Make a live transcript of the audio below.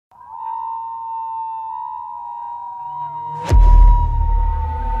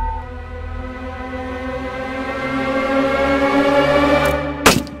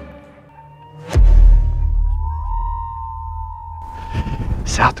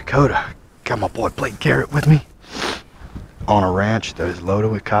Dakota. Got my boy Blake Garrett with me on a ranch that is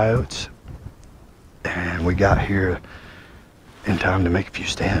loaded with coyotes, and we got here in time to make a few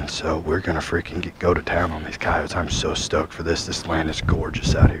stands, so we're gonna freaking go to town on these coyotes. I'm so stoked for this. This land is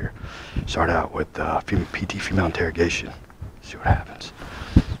gorgeous out here. Start out with PT, female interrogation. See what happens.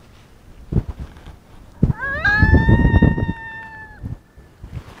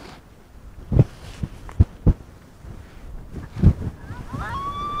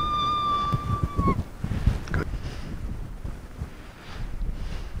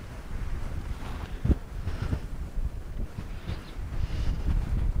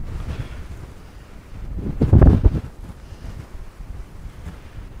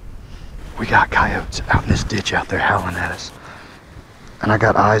 We got coyotes out in this ditch out there howling at us, and I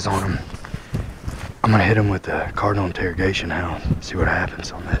got eyes on them. I'm gonna hit them with the cardinal interrogation hound, see what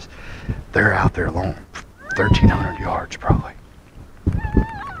happens on this. They're out there along 1,300 yards probably.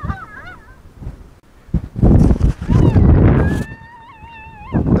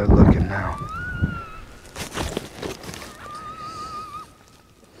 They're looking now.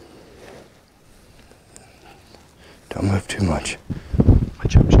 Don't move too much. I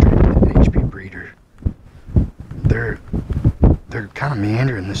jump straight to the HP breeder. They're kind of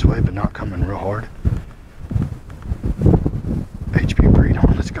meandering this way, but not coming real hard. HP breed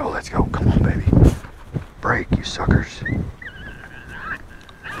on. Let's go. Let's go. Come on, baby. Break, you suckers.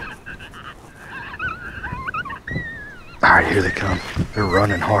 All right, here they come. They're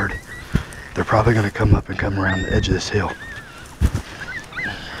running hard. They're probably going to come up and come around the edge of this hill.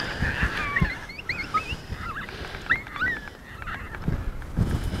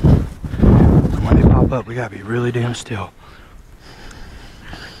 Up, we gotta be really damn still.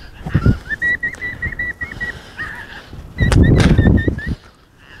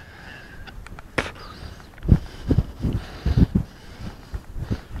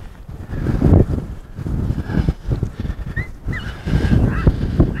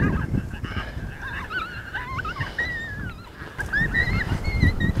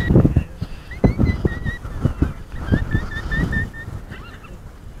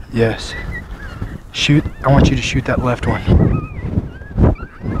 Yes. Shoot, I want you to shoot that left one.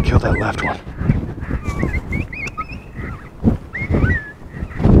 Kill that left one.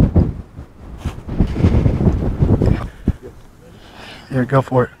 Here, go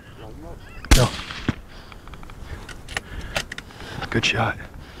for it. Go. Good shot.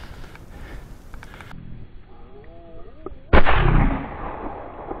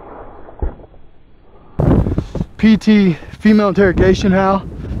 PT, female interrogation howl.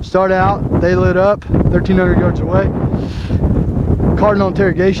 Start out, they lit up 1,300 yards away. Cardinal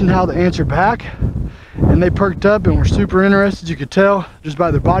interrogation howl to answer back, and they perked up and were super interested, you could tell just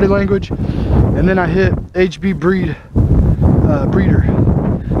by their body language. And then I hit HB breeder,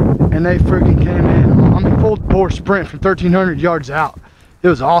 and they freaking came in. I'm in full bore sprint from 1,300 yards out. It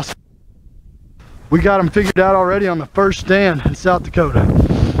was awesome. We got them figured out already on the first stand in South Dakota.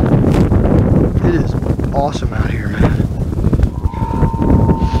 It is awesome out here.